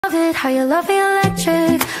Love it how you love me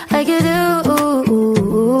electric like you do.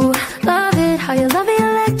 Love it how you love me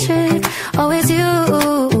electric, always you.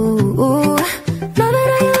 Love it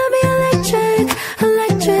how you love me electric,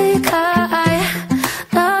 electric. I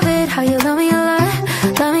love it how you love me a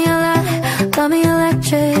lot, love me a lot, love me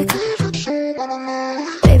electric.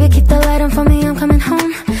 Baby, keep the light on for me, I'm coming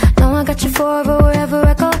home. Know I got you forever wherever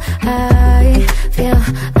I go. I feel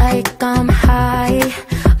like I'm high.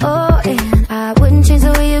 Oh, and I wouldn't change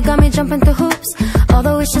the way you got me jumping through hoops. All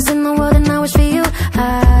the wishes in the world and I wish for you.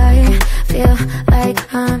 I feel like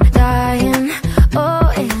I'm dying. Oh,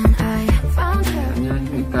 and I found her.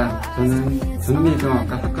 안녕하십니까. 저는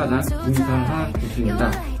정밀기계공학과 학과장 김설하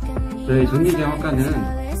교수입니다. 저희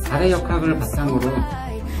정밀기계공학과는 가래역학을 바탕으로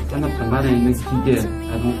산업 전반에 있는 기계,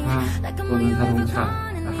 자동차 또는 자동차,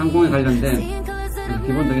 항공에 관련된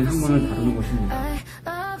기본적인 학문을 다루는 곳입니다.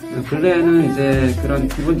 근래에는 이제 그런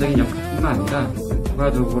기본적인 역학뿐만 아니라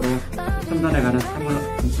추가적으로 첨단에 관한 사물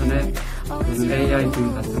인터넷 또는 AI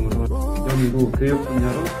등 바탕으로 연구, 교육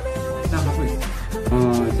분야로 확장하고 있습니다.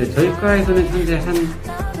 이제 저희 과에서는 현재 한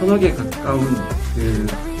 1000여 개 가까운 그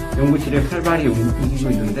연구실이 활발히 움직이고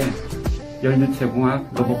있는데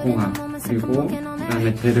열유체공학, 로봇공학 그리고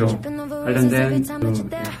그다음에 재료 관련된 그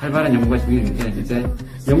활발한 연구가 진행되는데 이제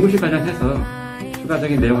연구실 관련해서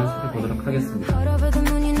추가적인 내용을 살펴보도록 하겠습니다.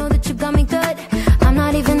 I'm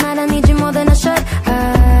not even mad, I need you more than I should.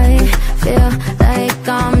 I feel like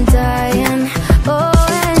I'm dying. Oh,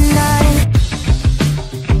 and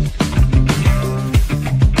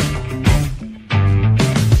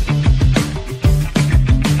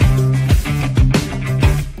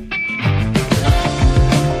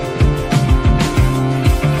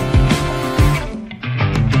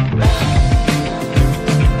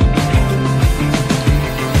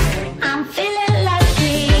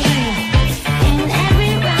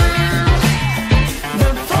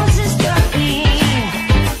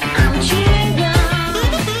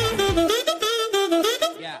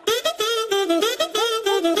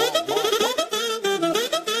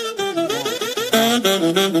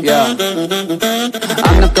Yeah.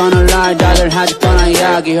 I'm not gonna lie, 다들 하직거나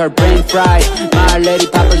이야기 her brain fried. My lady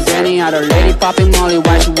poppin' Zenny, other lady popping Molly.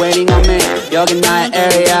 Why she waiting on me? 여긴 나의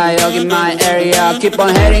area, 여긴 my area. Keep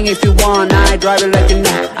on heading if you want, I drive it like you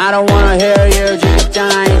know. I don't wanna hear you,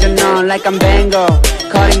 죽었잖아 이제 넌 like I'm Bango,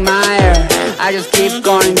 cutting my hair. I just keep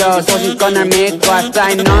going though, 소신껏 날 믿고 I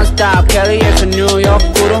fly non-stop. Kelly에서 뉴욕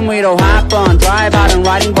구름 위로 hop-on. Drive out and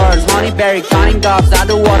riding birds, honeyberry counting doves. I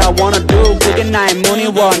do what I wanna do, 그게 나의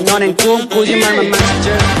문의원. 너넨 꿈꾸지 말만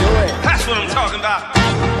just do it. That's what I'm talking about.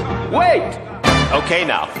 Wait! Okay,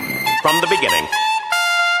 now, from the beginning.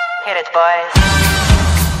 hit it, boys.